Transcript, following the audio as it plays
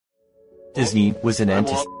Disney was an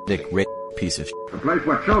anti-Semitic rich piece of shit. The place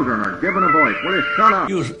where children are given a voice. Will you shut up?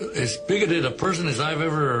 He was as bigoted a person as I've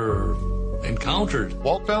ever encountered.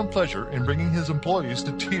 Walt found pleasure in bringing his employees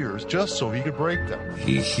to tears just so he could break them.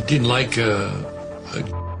 He didn't like and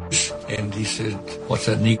he said, "What's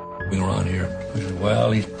that neat doing around here?" I said,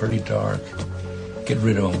 "Well, he's pretty dark. Get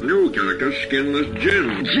rid of him." New character, Skinless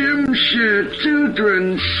Jim. Jim shared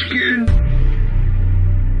children's skin.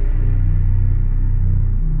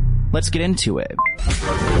 Let's get into it.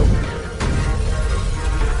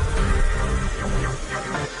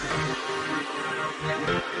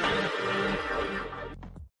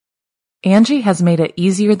 Angie has made it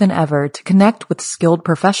easier than ever to connect with skilled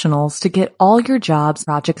professionals to get all your jobs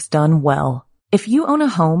projects done well. If you own a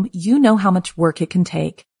home, you know how much work it can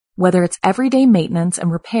take, whether it's everyday maintenance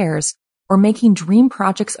and repairs or making dream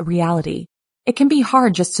projects a reality. It can be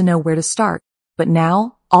hard just to know where to start, but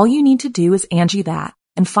now all you need to do is Angie that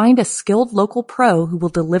and find a skilled local pro who will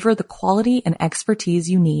deliver the quality and expertise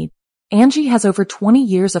you need. Angie has over 20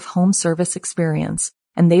 years of home service experience,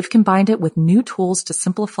 and they've combined it with new tools to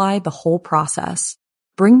simplify the whole process.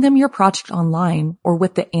 Bring them your project online or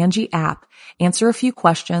with the Angie app, answer a few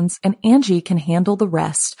questions, and Angie can handle the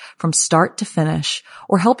rest from start to finish,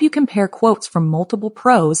 or help you compare quotes from multiple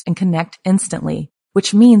pros and connect instantly,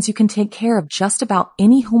 which means you can take care of just about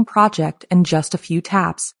any home project in just a few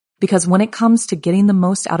taps. Because when it comes to getting the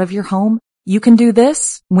most out of your home, you can do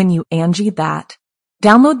this when you Angie that.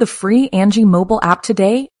 Download the free Angie mobile app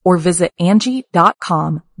today or visit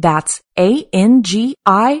Angie.com. That's ANGI.com.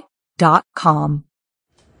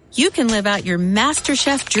 You can live out your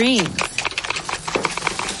MasterChef dream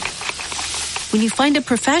when you find a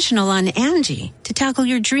professional on Angie to tackle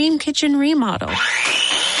your dream kitchen remodel.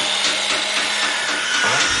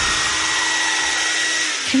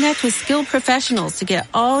 Connect with skilled professionals to get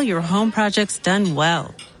all your home projects done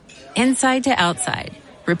well. Inside to outside,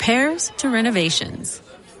 repairs to renovations.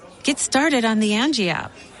 Get started on the Angie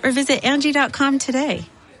app or visit Angie.com today.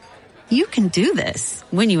 You can do this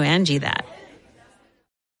when you Angie that.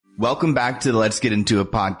 Welcome back to the Let's Get Into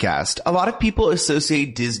It podcast. A lot of people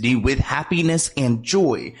associate Disney with happiness and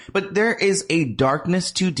joy, but there is a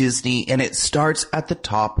darkness to Disney, and it starts at the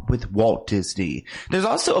top with Walt Disney. There's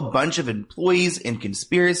also a bunch of employees and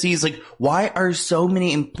conspiracies, like why are so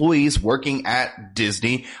many employees working at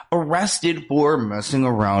Disney arrested for messing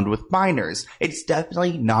around with minors? It's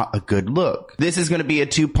definitely not a good look. This is going to be a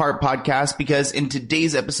two-part podcast because in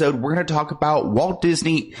today's episode, we're going to talk about Walt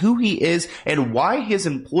Disney, who he is, and why his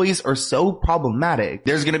employees are so problematic.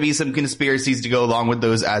 There's going to be some conspiracies to go along with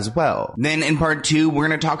those as well. Then in part 2, we're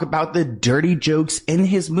going to talk about the dirty jokes in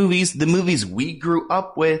his movies, the movies we grew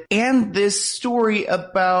up with, and this story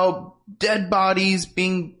about dead bodies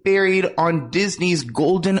being buried on Disney's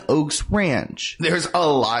Golden Oaks Ranch. There's a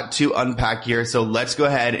lot to unpack here, so let's go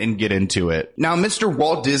ahead and get into it. Now, Mr.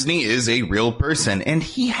 Walt Disney is a real person, and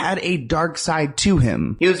he had a dark side to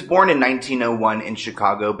him. He was born in 1901 in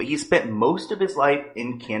Chicago, but he spent most of his life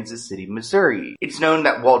in Kansas City, Missouri. It's known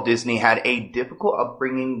that Walt Disney had a difficult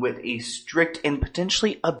upbringing with a strict and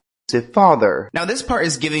potentially abusive father. Now this part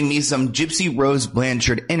is giving me some Gypsy Rose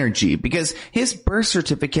Blanchard energy because his birth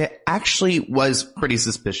certificate actually was pretty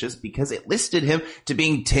suspicious because it listed him to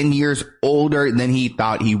being 10 years older than he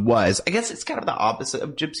thought he was. I guess it's kind of the opposite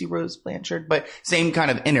of Gypsy Rose Blanchard, but same kind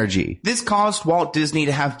of energy. This caused Walt Disney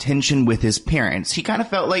to have tension with his parents. He kind of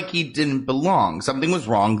felt like he didn't belong. Something was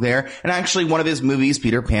wrong there, and actually one of his movies,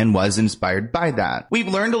 Peter Pan, was inspired by that. We've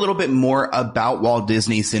learned a little bit more about Walt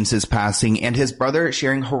Disney since his passing, and his brother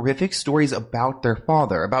sharing horrific stories about their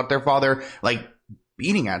father, like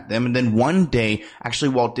beating at them. And then one day, actually,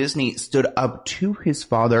 Walt Disney stood up to his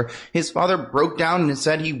father. His father broke down and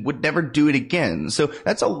said he would never do it again. So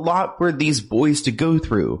that's a lot for these boys to go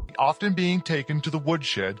through. Often being taken to the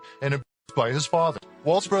woodshed and abused by his father.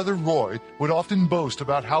 Walt's brother Roy would often boast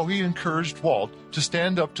about how he encouraged Walt to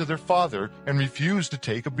stand up to their father and refuse to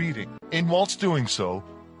take a beating. In Walt's doing so,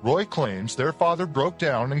 Roy claims their father broke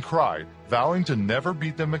down and cried, vowing to never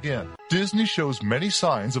beat them again. Disney shows many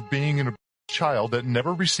signs of being an child that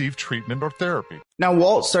never received treatment or therapy. Now,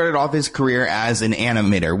 Walt started off his career as an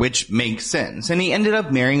animator, which makes sense, and he ended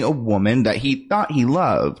up marrying a woman that he thought he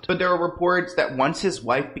loved. But there are reports that once his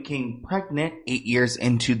wife became pregnant 8 years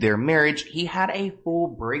into their marriage, he had a full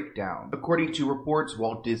breakdown. According to reports,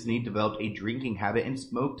 Walt Disney developed a drinking habit and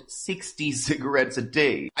smoked 60 cigarettes a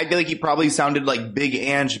day. I feel like he probably sounded like Big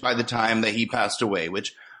Ange by the time that he passed away,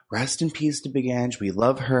 which Rest in peace to Big Ange. We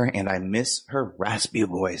love her, and I miss her raspy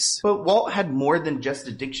voice. But Walt had more than just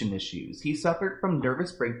addiction issues. He suffered from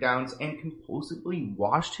nervous breakdowns and compulsively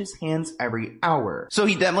washed his hands every hour. So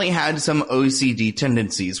he definitely had some OCD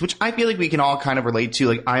tendencies, which I feel like we can all kind of relate to.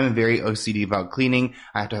 Like, I'm very OCD about cleaning.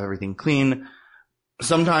 I have to have everything clean.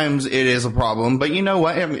 Sometimes it is a problem, but you know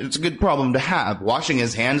what? I mean, it's a good problem to have. Washing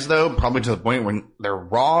his hands, though, probably to the point when they're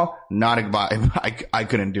raw, not a vibe. I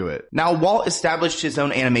couldn't do it. Now, Walt established his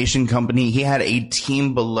own animation company. He had a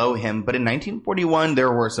team below him, but in 1941,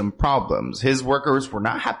 there were some problems. His workers were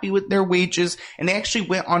not happy with their wages, and they actually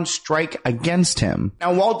went on strike against him.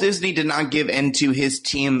 Now, Walt Disney did not give in to his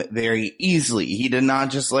team very easily. He did not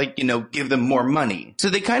just, give them more money. So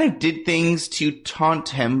they kind of did things to taunt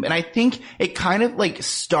him, and I think it kind of,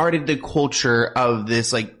 started the culture of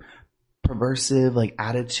this perversive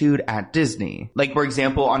attitude at Disney. For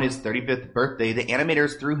example, on his 35th birthday, the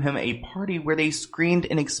animators threw him a party where they screened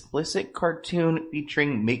an explicit cartoon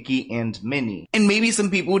featuring Mickey and Minnie. And maybe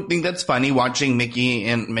some people would think that's funny, watching Mickey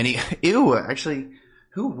and Minnie. Ew, actually,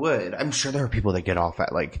 who would? I'm sure there are people that get off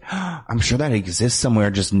at I'm sure that exists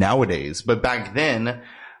somewhere just nowadays. But back then,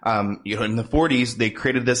 in the 40s, they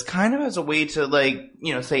created this kind of as a way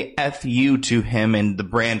to say F you to him and the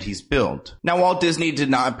brand he's built. Now, Walt Disney did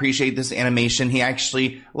not appreciate this animation. He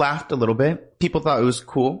actually laughed a little bit. People thought it was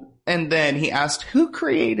cool. And then he asked, who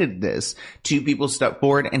created this? 2 people stepped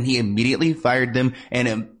forward and he immediately fired them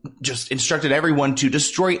and just instructed everyone to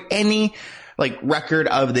destroy any record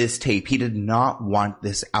of this tape. He did not want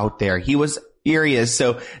this out there. He was furious,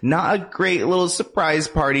 so not a great little surprise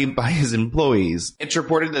party by his employees. It's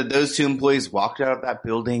reported that those 2 employees walked out of that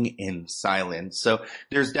building in silence. So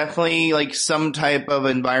there's definitely some type of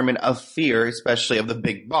environment of fear, especially of the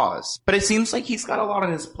big boss. But it seems like he's got a lot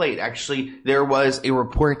on his plate. Actually, there was a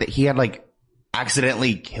report that he had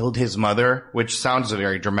accidentally killed his mother, which sounds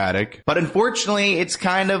very dramatic. But unfortunately, it's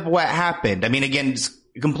kind of what happened. I mean, again, it's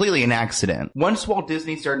completely an accident. Once Walt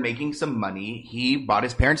Disney started making some money, he bought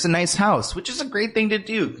his parents a nice house, which is a great thing to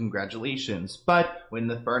do. Congratulations. But when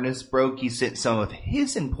the furnace broke, he sent some of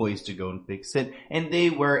his employees to go and fix it, and they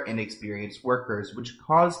were inexperienced workers, which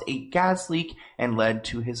caused a gas leak and led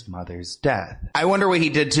to his mother's death. I wonder what he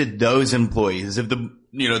did to those employees. If the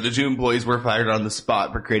 2 employees were fired on the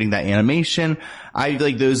spot for creating that animation, I feel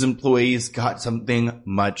like those employees got something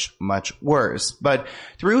much, much worse. But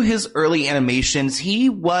through his early animations, he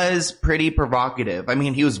was pretty provocative. I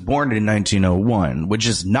mean, he was born in 1901, which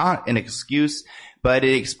is not an excuse, but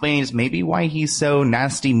it explains maybe why he's so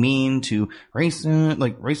nasty, mean to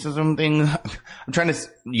racism thing. I'm trying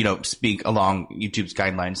to, speak along YouTube's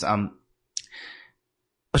guidelines.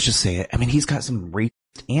 Let's just say it. I mean, he's got some racist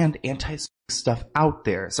and anti stuff out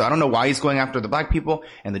there. So I don't know why he's going after the black people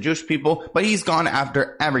and the Jewish people, but he's gone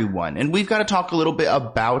after everyone. And we've got to talk a little bit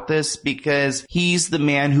about this because he's the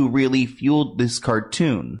man who really fueled this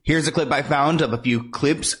cartoon. Here's a clip I found of a few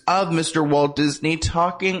clips of Mr. Walt Disney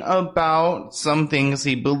talking about some things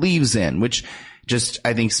he believes in, which just,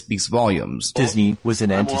 I think, speaks volumes. Disney was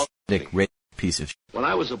an anti-Semitic rich piece of shit. When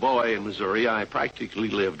I was a boy in Missouri, I practically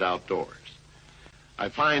lived outdoors. I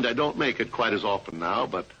find I don't make it quite as often now,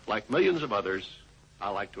 but like millions of others, I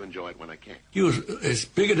like to enjoy it when I can. He was as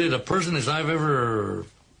bigoted a person as I've ever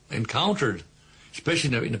encountered,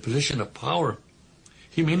 especially in a position of power.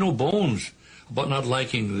 He made no bones about not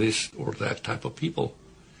liking this or that type of people.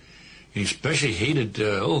 He especially hated,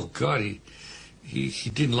 he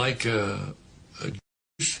didn't like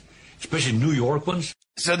Jews, especially New York ones.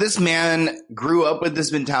 So this man grew up with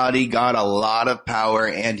this mentality, got a lot of power,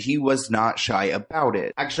 and he was not shy about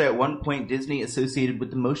it. Actually, at one point, Disney associated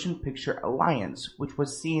with the Motion Picture Alliance, which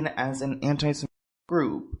was seen as an anti-Semitic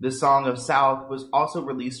group. The Song of South was also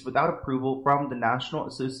released without approval from the National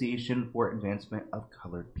Association for Advancement of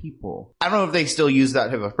Colored People. I don't know if they still use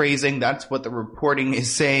that type of phrasing. That's what the reporting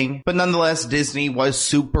is saying. But nonetheless, Disney was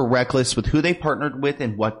super reckless with who they partnered with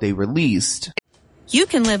and what they released. You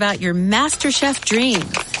can live out your MasterChef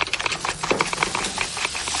dreams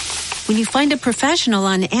when you find a professional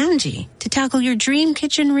on Angie to tackle your dream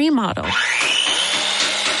kitchen remodel.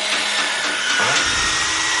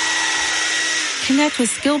 Connect with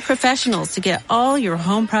skilled professionals to get all your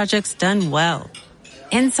home projects done well.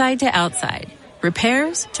 Inside to outside,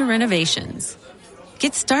 repairs to renovations.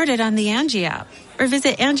 Get started on the Angie app or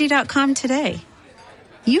visit Angie.com today.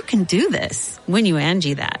 You can do this when you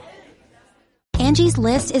Angie that. Angie's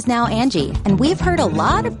List is now Angie, and we've heard a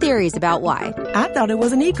lot of theories about why. I thought it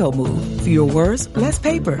was an eco move. Fewer words, less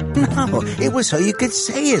paper. No, it was so you could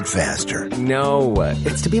say it faster. No,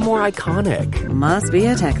 it's to be more iconic. Must be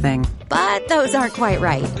a tech thing. But those aren't quite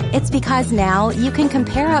right. It's because now you can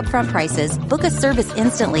compare upfront prices, book a service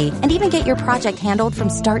instantly, and even get your project handled from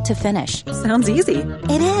start to finish. Sounds easy.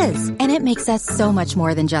 It is, and it makes us so much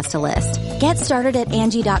more than just a list. Get started at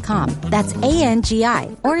Angie.com. That's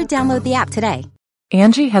ANGI, or download the app today.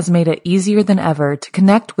 Angie has made it easier than ever to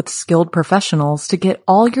connect with skilled professionals to get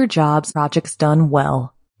all your jobs projects done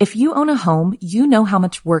well. If you own a home, you know how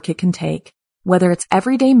much work it can take, whether it's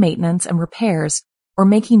everyday maintenance and repairs or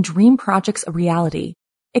making dream projects a reality.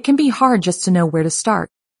 It can be hard just to know where to start,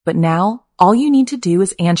 but now all you need to do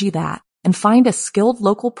is Angie that and find a skilled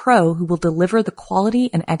local pro who will deliver the quality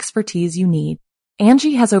and expertise you need.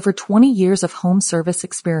 Angie has over 20 years of home service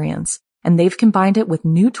experience, and they've combined it with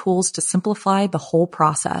new tools to simplify the whole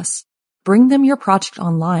process. Bring them your project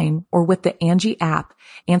online or with the Angie app,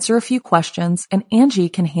 answer a few questions, and Angie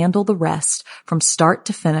can handle the rest from start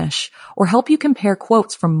to finish or help you compare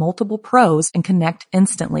quotes from multiple pros and connect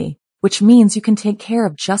instantly, which means you can take care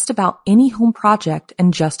of just about any home project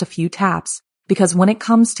in just a few taps. Because when it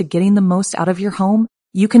comes to getting the most out of your home,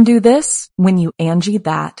 you can do this when you Angie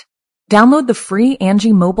that. Download the free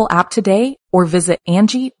Angie mobile app today or visit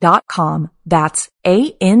Angie.com. That's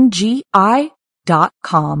ANGI.com.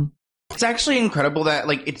 It's actually incredible that,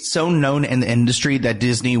 like, it's so known in the industry that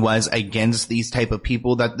Disney was against these type of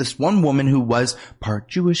people, that this one woman who was part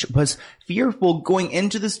Jewish was fearful going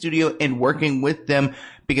into the studio and working with them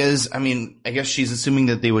because, I mean, I guess she's assuming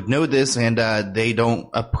that they would know this and they don't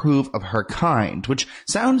approve of her kind, which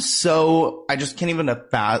sounds so, I just can't even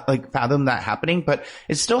fathom that happening, but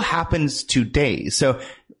it still happens today. So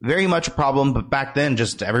very much a problem, but back then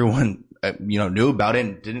just everyone knew about it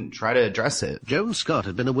and didn't try to address it. Joan Scott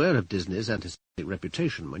had been aware of Disney's anti-Semitic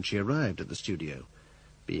reputation when she arrived at the studio.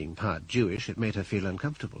 Being part Jewish, it made her feel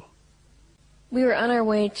uncomfortable. We were on our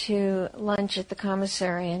way to lunch at the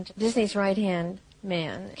commissary, and Disney's right-hand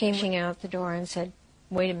man came out the door and said,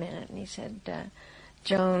 "Wait a minute." And he said,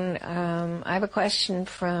 "Joan, I have a question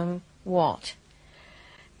from Walt.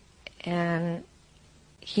 And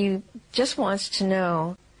he just wants to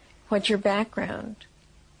know what your background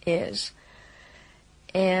is."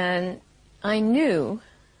 And I knew,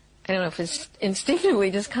 I don't know if it's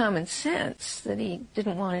instinctively just common sense, that he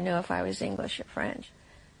didn't want to know if I was English or French.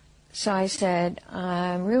 So I said,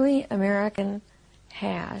 "I'm really American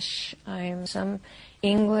hash. I'm some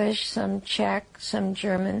English, some Czech, some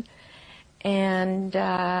German, and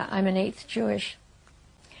I'm an eighth Jewish."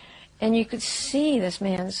 And you could see this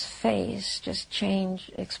man's face just change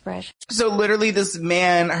expression. So literally this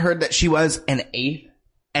man heard that she was an eighth,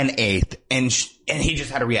 and he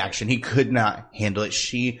just had a reaction. He could not handle it.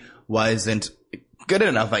 She wasn't good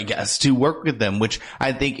enough, I guess, to work with them, which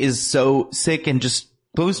I think is so sick and just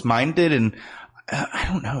close-minded. And I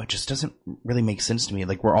don't know, it just doesn't really make sense to me.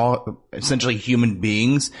 Like, we're all essentially human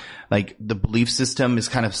beings. Like, the belief system is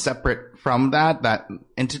kind of separate from that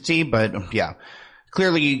entity, but yeah.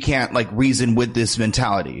 Clearly, you can't, reason with this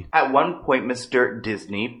mentality. At one point, Mr.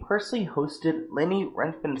 Disney personally hosted Leni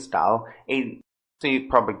Riefenstahl, a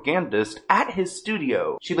propagandist, at his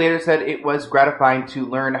studio. She later said it was gratifying to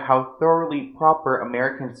learn how thoroughly proper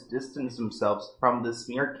Americans distance themselves from the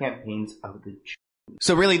smear campaigns of the Jews.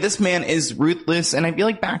 So really, this man is ruthless, and I feel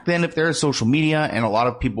like back then, if there was social media and a lot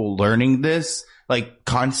of people learning this,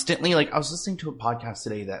 constantly, I was listening to a podcast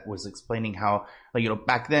today that was explaining how,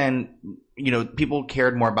 back then, people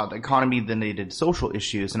cared more about the economy than they did social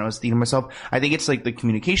issues. And I was thinking to myself, I think it's the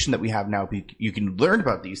communication that we have now. You can learn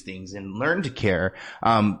about these things and learn to care.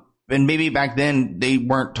 And maybe back then they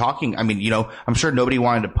weren't talking. I mean, I'm sure nobody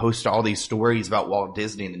wanted to post all these stories about Walt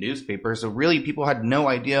Disney in the newspaper. So really, people had no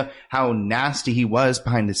idea how nasty he was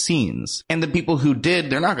behind the scenes. And the people who did,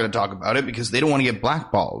 they're not going to talk about it because they don't want to get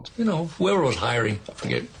blackballed. Whoever was hiring, I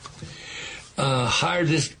forget, hired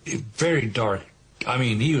this very dark. I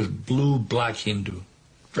mean, he was blue, black Hindu,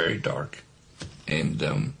 very dark.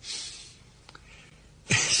 And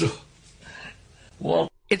so, Walt.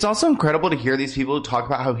 It's also incredible to hear these people talk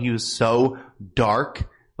about how he was so dark,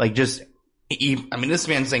 this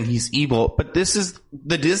man's saying he's evil, but this is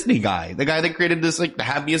the Disney guy, the guy that created this, the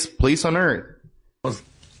happiest place on earth.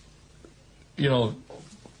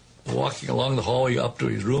 Walking along the hallway up to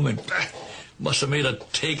his room and must have made a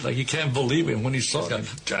take, you can't believe it. When he saw it,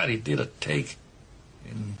 God, he did a take.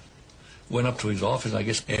 And went up to his office, I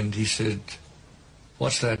guess, and he said,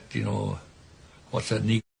 what's that Negro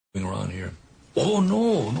doing around here? "Oh,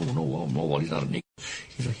 no, well, he's not a Negro.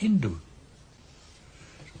 He's a Hindu."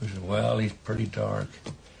 We said, well, he's pretty dark.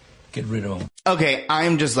 Get rid of him. Okay,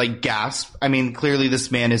 I'm just like gasp. I mean, clearly this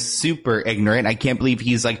man is super ignorant. I can't believe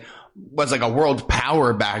he's like, was like a world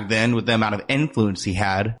power back then with the amount of influence he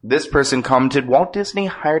had. This person commented, Walt Disney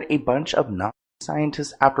hired a bunch of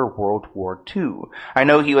scientists after World War II. I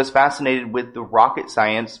know he was fascinated with the rocket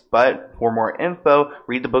science, but for more info,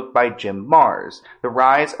 read the book by Jim Mars, The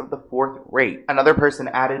Rise of the Fourth Reich. Another person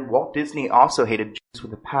added, Walt Disney also hated Jews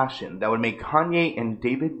with a passion that would make Kanye and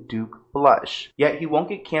David Duke blush. Yet he won't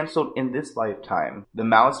get canceled in this lifetime. The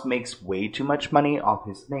mouse makes way too much money off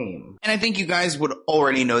his name. And I think you guys would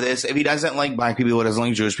already know this. If he doesn't like black people, he doesn't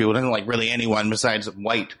like Jewish people, doesn't like really anyone besides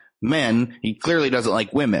white men, he clearly doesn't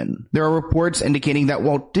like women. There are reports indicating that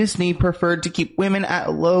Walt Disney preferred to keep women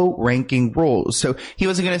at low-ranking roles, so he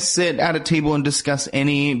wasn't going to sit at a table and discuss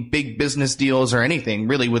any big business deals or anything,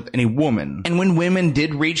 really, with any woman. And when women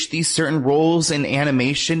did reach these certain roles in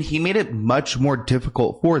animation, he made it much more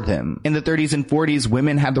difficult for them. In the 30s and 40s,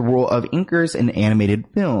 women had the role of inkers in animated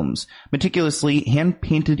films, meticulously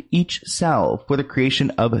hand-painted each cell for the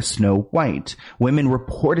creation of Snow White. Women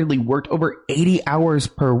reportedly worked over 80 hours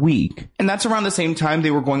per week. And that's around the same time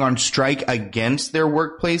they were going on strike against their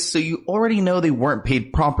workplace, so you already know they weren't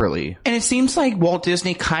paid properly. And it seems like Walt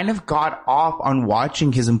Disney kind of got off on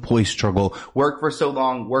watching his employees struggle, work for so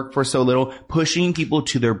long, work for so little, pushing people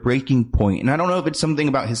to their breaking point. And I don't know if it's something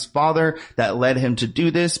about his father that led him to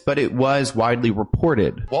do this, but it was widely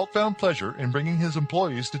reported. Walt found pleasure in bringing his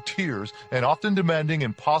employees to tears and often demanding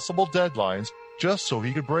impossible deadlines just so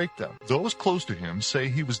he could break them. Those close to him say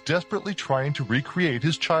he was desperately trying to recreate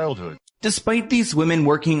his childhood. Despite these women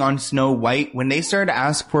working on Snow White, when they started to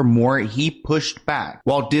ask for more, he pushed back.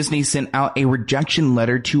 Walt Disney sent out a rejection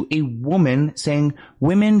letter to a woman saying,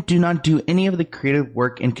 women do not do any of the creative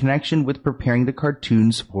work in connection with preparing the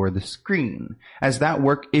cartoons for the screen, as that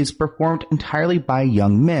work is performed entirely by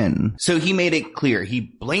young men. So he made it clear. He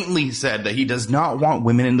blatantly said that he does not want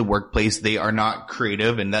women in the workplace. They are not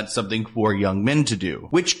creative, and that's something for young men to do.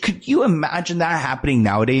 Which, could you imagine that happening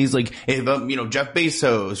nowadays? Like, if, Jeff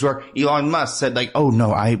Bezos or Elon Musk said like, oh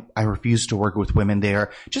no, I refuse to work with women. They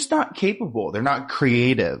are just not capable. They're not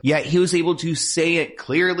creative. Yet he was able to say it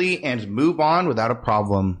clearly and move on without a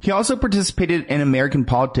problem. He also participated in American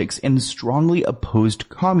politics and strongly opposed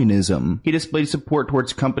communism. He displayed support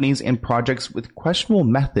towards companies and projects with questionable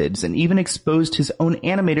methods and even exposed his own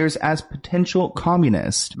animators as potential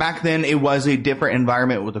communists. Back then, it was a different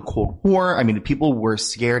environment with the Cold War. I mean, people were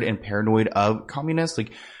scared and paranoid of communists.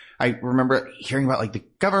 Like, I remember hearing about like the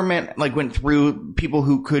government like went through people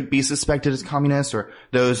who could be suspected as communists, or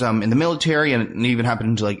those in the military, and it even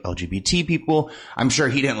happened to like LGBT people. I'm sure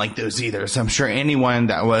he didn't like those either. So I'm sure anyone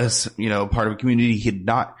that was, part of a community he did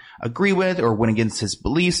not agree with or went against his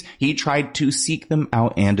beliefs, he tried to seek them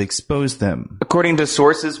out and expose them. According to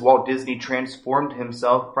sources, Walt Disney transformed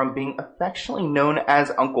himself from being affectionately known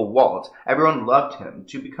as Uncle Walt, everyone loved him,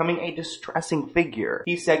 to becoming a distressing figure.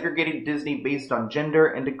 He segregated Disney based on gender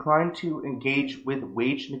and declined to engage with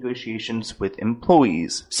wage negotiations with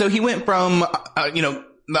employees. So he went from,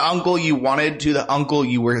 the uncle you wanted to the uncle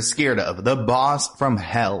you were scared of, the boss from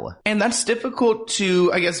hell. And that's difficult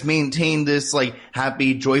to, maintain this like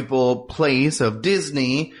happy, joyful place of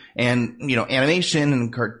Disney and, animation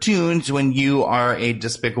and cartoons when you are a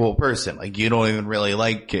despicable person. Like, you don't even really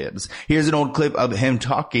like kids. Here's an old clip of him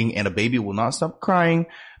talking, and a baby will not stop crying.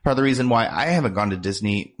 Part of the reason why I haven't gone to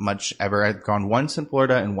Disney much ever. I've gone once in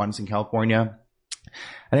Florida and once in California.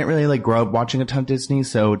 I didn't really grow up watching a ton of Disney,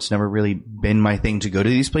 so it's never really been my thing to go to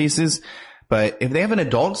these places. But if they have an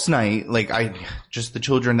adults night, the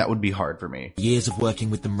children, that would be hard for me. Years of working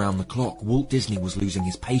with them round the clock, Walt Disney was losing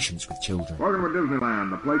his patience with children. Welcome to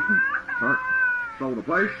Disneyland, the place, the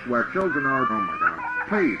place where children are, oh my God,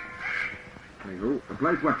 please. Anywho, the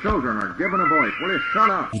place where children are given a voice. Will you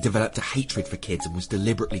shut up? He developed a hatred for kids and was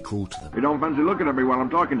deliberately cruel to them. You don't fancy looking at me while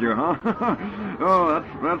I'm talking to you, huh? Oh,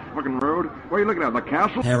 that's fucking rude. What are you looking at, the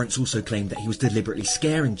castle? Parents also claimed that he was deliberately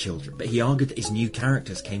scaring children, but he argued that his new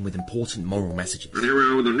characters came with important moral messages. And here we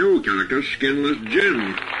are with a new character, Skinless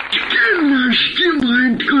Jim. Skinless Jim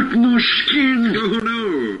ain't got no skin. Oh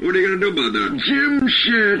no, what are you gonna do about that? Jim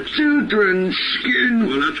shed children's skin.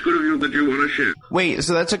 Well, that's good of you that you want to share. Wait,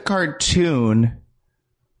 so that's a cartoon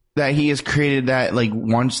that he has created that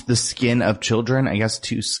wants the skin of children, I guess,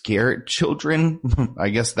 to scare children. I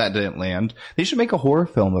guess that didn't land. They should make a horror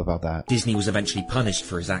film about that. Disney was eventually punished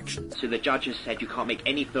for his actions. So the judges said you can't make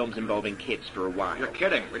any films involving kids for a while. You're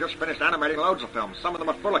kidding. We just finished animating loads of films. Some of them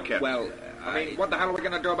are full of kids. Well, I mean, what the hell are we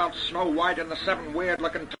going to do about Snow White and the 7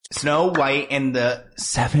 weird-looking... Snow White and the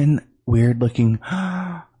 7 weird-looking...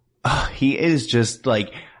 he is just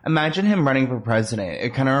imagine him running for president.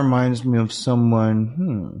 It kind of reminds me of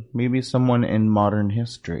someone, maybe someone in modern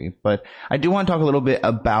history. But I do want to talk a little bit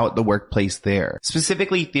about the workplace there.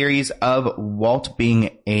 Specifically, theories of Walt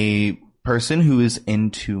being a person who is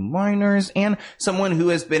into minors and someone who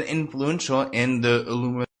has been influential in the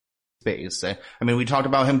Illuminati space. I mean, we talked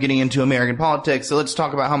about him getting into American politics, so let's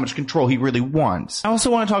talk about how much control he really wants. I also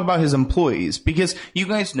want to talk about his employees, because you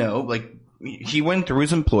guys know, like, he went through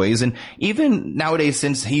his employees, and even nowadays,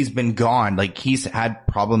 since he's been gone, like, he's had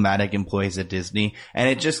problematic employees at Disney, and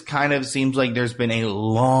it just kind of seems like there's been a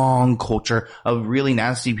long culture of really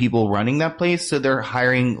nasty people running that place, so they're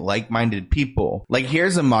hiring like-minded people. Like,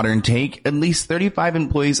 here's a modern take. At least 35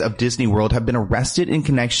 employees of Disney World have been arrested in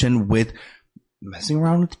connection with messing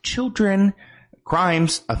around with children,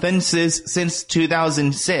 crimes, offenses since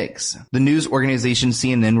 2006. The news organization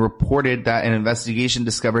CNN reported that an investigation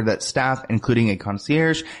discovered that staff, including a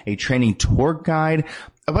concierge, a training tour guide,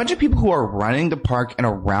 a bunch of people who are running the park and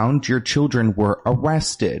around your children were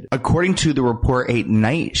arrested. According to the report, a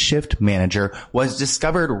night shift manager was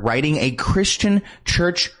discovered writing a Christian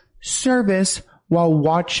church service while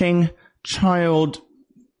watching child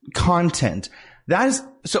content. That is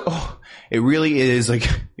it really is like,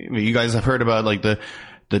 you guys have heard about like the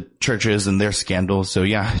churches and their scandals. So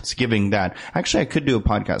yeah, it's giving that. Actually, I could do a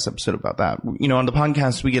podcast episode about that. You know, on the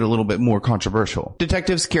podcast, we get a little bit more controversial.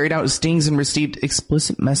 Detectives carried out stings and received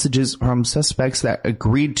explicit messages from suspects that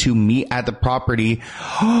agreed to meet at the property.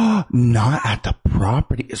 Not at the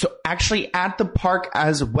property. So actually at the park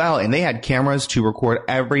as well. And they had cameras to record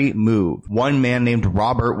every move. One man named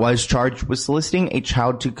Robert was charged with soliciting a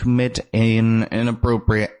child to commit an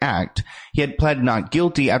inappropriate act. He had pled not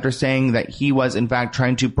guilty after saying that he was in fact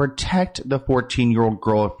trying to protect the 14-year-old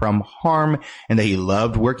girl from harm and that he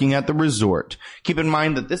loved working at the resort. Keep in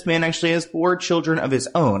mind that this man actually has 4 children of his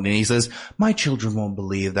own, and he says, my children won't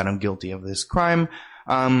believe that I'm guilty of this crime.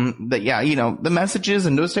 But yeah, you know, the messages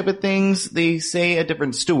and those type of things, they say a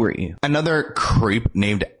different story. Another creep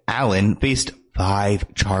named Alan faced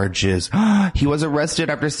 5 charges. He was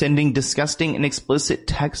arrested after sending disgusting and explicit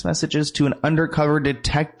text messages to an undercover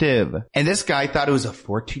detective. And this guy thought it was a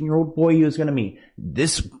 14-year-old boy he was going to meet.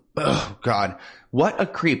 Oh God, what a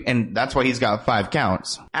creep. And that's why he's got 5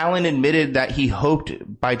 counts. Alan admitted that he hoped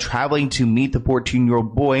by traveling to meet the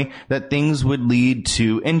 14-year-old boy that things would lead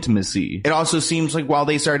to intimacy. It also seems like while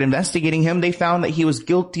they started investigating him, they found that he was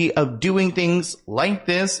guilty of doing things like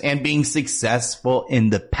this and being successful in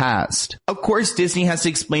the past. Of course, Disney has to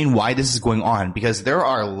explain why this is going on, because there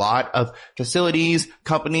are a lot of facilities,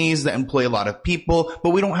 companies that employ a lot of people, but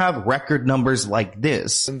we don't have record numbers like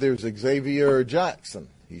this. And there's Xavier Jackson.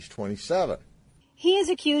 He's 27. He is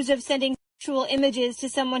accused of sending sexual images to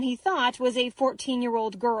someone he thought was a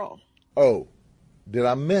 14-year-old girl. Oh, did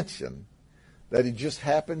I mention that he just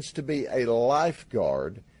happens to be a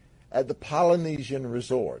lifeguard at the Polynesian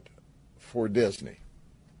Resort for Disney?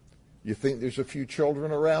 You think there's a few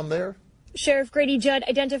children around there? Sheriff Grady Judd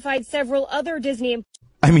identified several other Disney.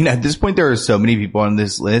 I mean, at this point, there are so many people on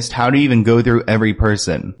this list. How do you even go through every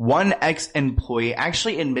person? One ex-employee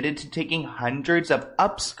actually admitted to taking hundreds of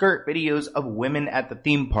upskirt videos of women at the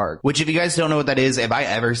theme park. Which, if you guys don't know what that is, if I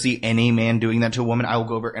ever see any man doing that to a woman, I will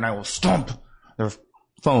go over and I will stomp their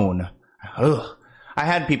phone. Ugh. I've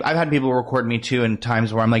had people record me too in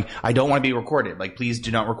times where I'm like, I don't want to be recorded. Like, please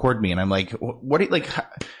do not record me. And I'm like, what are you, like,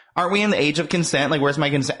 aren't we in the age of consent? Like, where's my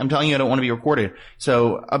consent? I'm telling you, I don't want to be recorded.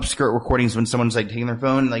 So upskirt recordings when someone's like taking their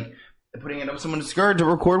phone, like putting it up someone's skirt to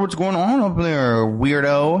record what's going on up there,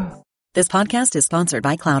 weirdo. This podcast is sponsored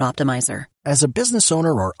by Cloud Optimizer. As a business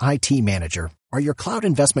owner or IT manager, are your cloud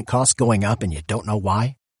investment costs going up and you don't know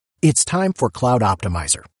why? It's time for Cloud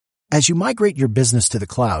Optimizer. As you migrate your business to the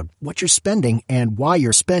cloud, what you're spending and why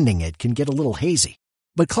you're spending it can get a little hazy.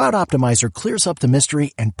 But Cloud Optimizer clears up the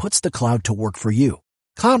mystery and puts the cloud to work for you.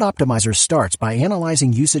 Cloud Optimizer starts by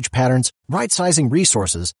analyzing usage patterns, right-sizing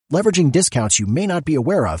resources, leveraging discounts you may not be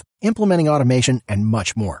aware of, implementing automation, and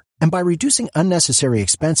much more. And by reducing unnecessary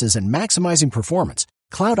expenses and maximizing performance,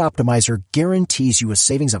 Cloud Optimizer guarantees you a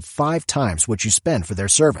savings of 5 times what you spend for their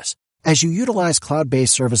service. As you utilize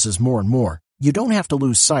cloud-based services more and more, you don't have to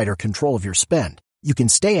lose sight or control of your spend. You can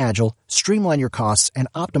stay agile, streamline your costs, and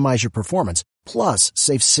optimize your performance, plus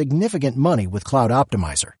save significant money with Cloud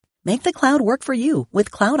Optimizer. Make the cloud work for you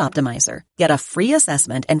with Cloud Optimizer. Get a free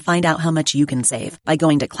assessment and find out how much you can save by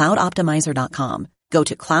going to cloudoptimizer.com. Go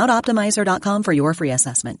to cloudoptimizer.com for your free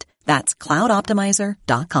assessment. That's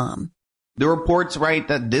cloudoptimizer.com. The reports write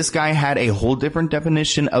that this guy had a whole different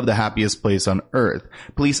definition of the happiest place on earth.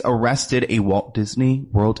 Police arrested a Walt Disney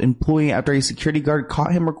World employee after a security guard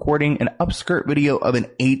caught him recording an upskirt video of an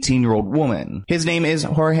 18-year-old woman. His name is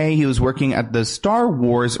Jorge. He was working at the Star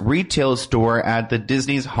Wars retail store at the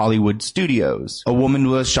Disney's Hollywood Studios. A woman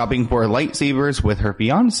was shopping for lightsabers with her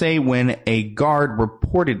fiance when a guard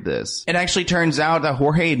reported this. It actually turns out that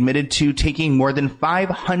Jorge admitted to taking more than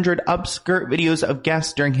 500 upskirt videos of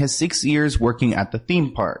guests during his 6 years working at the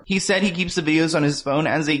theme park. He said he keeps the videos on his phone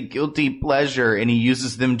as a guilty pleasure and he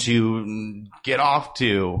uses them to get off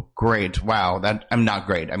to. Great. Wow. I'm not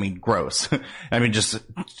great. I mean, gross. I mean, just,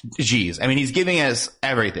 geez. I mean, he's giving us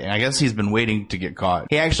everything. I guess he's been waiting to get caught.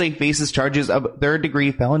 He actually faces charges of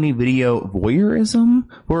third-degree felony video voyeurism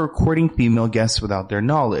for recording female guests without their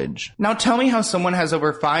knowledge. Now tell me how someone has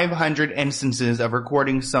over 500 instances of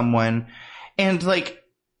recording someone and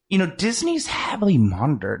Disney's heavily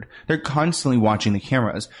monitored. They're constantly watching the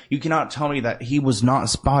cameras. You cannot tell me that he was not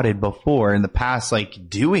spotted before in the past,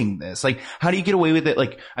 doing this. How do you get away with it?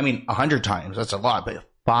 100 times, that's a lot, but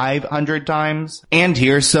 500 times? And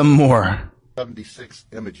here's some more. 76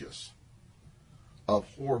 images of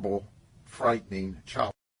horrible, frightening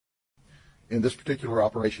child. In this particular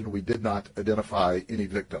operation, we did not identify any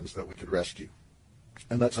victims that we could rescue.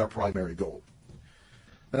 And that's our primary goal.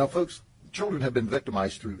 Now, folks, children have been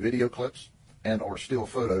victimized through video clips and or still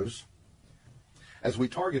photos as we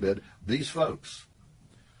targeted these folks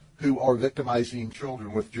who are victimizing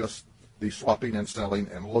children with just the swapping and selling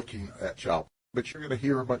and looking at child. But you're going to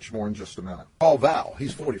hear much more in just a minute. Paul Val,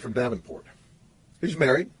 he's 40 from Davenport. He's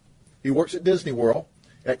married. He works at Disney World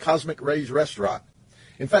at Cosmic Ray's restaurant.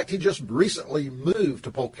 In fact, he just recently moved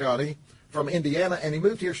to Polk County from Indiana, and he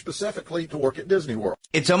moved here specifically to work at Disney World.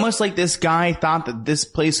 It's almost like this guy thought that this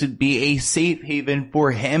place would be a safe haven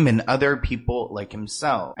for him and other people like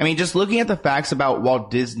himself. I mean, just looking at the facts about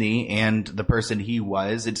Walt Disney and the person he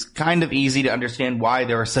was, it's kind of easy to understand why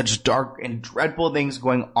there are such dark and dreadful things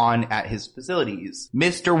going on at his facilities.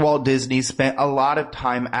 Mr. Walt Disney spent a lot of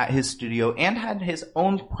time at his studio and had his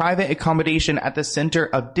own private accommodation at the center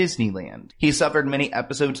of Disneyland. He suffered many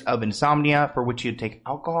episodes of insomnia, for which he would take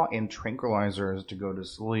alcohol and tranquilizers to go to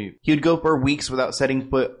sleep. He would go for weeks without setting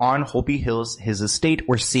foot on Hopi Hills, his estate,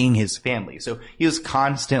 or seeing his family. So he was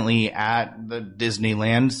constantly at the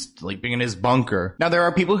Disneyland, sleeping in his bunker. Now, there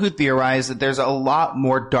are people who theorize that there's a lot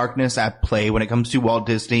more darkness at play when it comes to Walt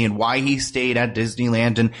Disney and why he stayed at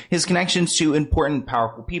Disneyland and his connections to important,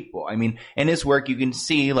 powerful people. I mean, in his work, you can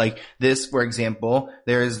see, this, for example,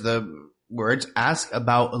 there's the words, ask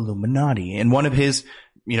about Illuminati. In one of his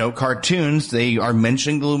cartoons, they are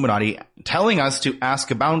mentioning the Illuminati, telling us to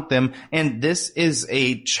ask about them, and this is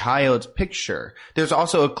a child's picture. There's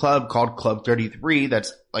also a club called Club 33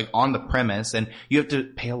 that's on the premise, and you have to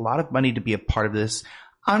pay a lot of money to be a part of this.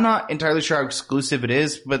 I'm not entirely sure how exclusive it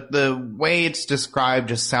is, but the way it's described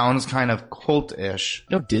just sounds kind of cult-ish.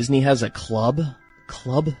 Disney has a club,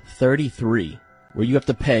 Club 33, where you have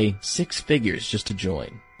to pay 6 figures just to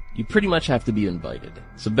join. You pretty much have to be invited.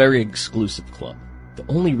 It's a very exclusive club. The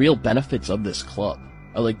only real benefits of this club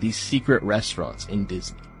are these secret restaurants in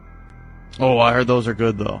Disney. Oh, I heard those are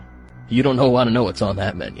good, though. You don't want to know what's on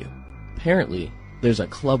that menu. Apparently, there's a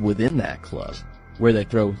club within that club where they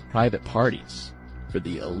throw private parties for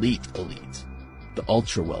the elite, the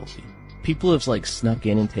ultra-wealthy. People have, snuck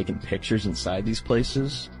in and taken pictures inside these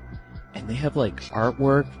places, and they have,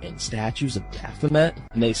 artwork and statues of Baphomet,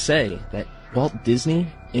 and they say that Walt Disney,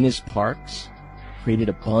 in his parks, created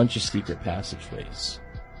a bunch of secret passageways,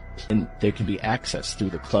 and there can be access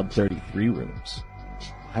through the Club 33 rooms.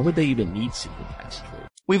 Why would they even need secret passageways?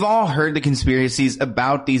 We've all heard the conspiracies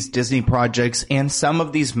about these Disney projects and some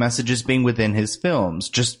of these messages being within his films,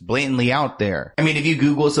 just blatantly out there. I mean, if you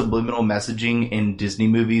Google subliminal messaging in Disney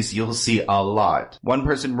movies, you'll see a lot. One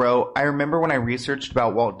person wrote, I remember when I researched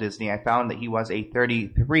about Walt Disney, I found that he was a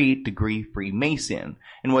 33-degree Freemason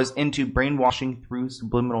and was into brainwashing through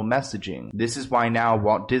subliminal messaging. This is why now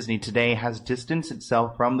Walt Disney today has distanced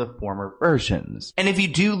itself from the former versions. And if you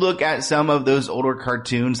do look at some of those older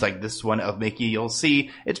cartoons, like this one of Mickey, you'll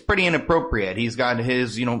see it's pretty inappropriate. He's got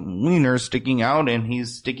his, wiener sticking out and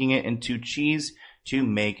he's sticking it into cheese to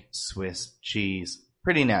make Swiss cheese.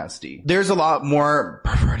 Pretty nasty. There's a lot more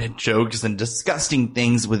perverted jokes and disgusting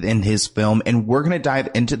things within his film, and we're going to dive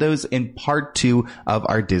into those in part 2 of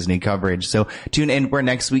our Disney coverage. So tune in for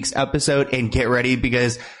next week's episode and get ready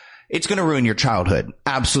because it's going to ruin your childhood.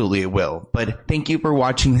 Absolutely it will. But thank you for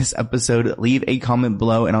watching this episode. Leave a comment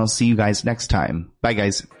below and I'll see you guys next time. Bye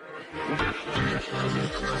guys.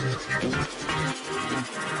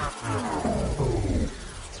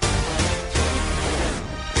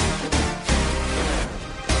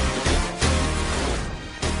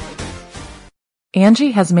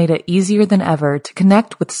 Angie has made it easier than ever to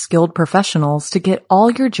connect with skilled professionals to get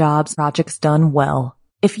all your jobs projects done well.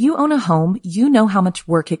 If you own a home, you know how much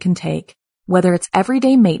work it can take, whether it's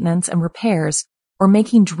everyday maintenance and repairs or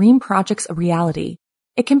making dream projects a reality.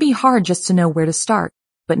 It can be hard just to know where to start,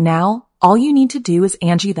 but now all you need to do is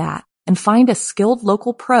Angie that and find a skilled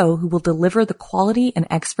local pro who will deliver the quality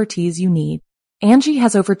and expertise you need. Angie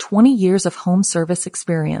has over 20 years of home service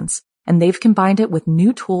experience, and they've combined it with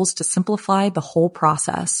new tools to simplify the whole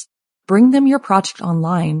process. Bring them your project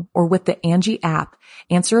online or with the Angie app,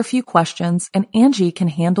 answer a few questions, and Angie can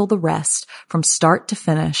handle the rest from start to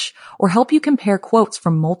finish, or help you compare quotes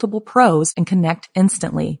from multiple pros and connect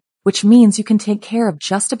instantly, which means you can take care of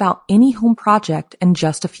just about any home project in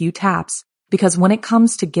just a few taps. Because when it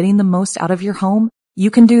comes to getting the most out of your home,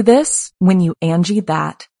 you can do this when you Angie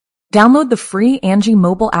that. Download the free Angie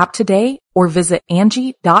mobile app today or visit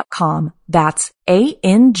Angie.com. That's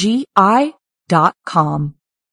ANGI.com.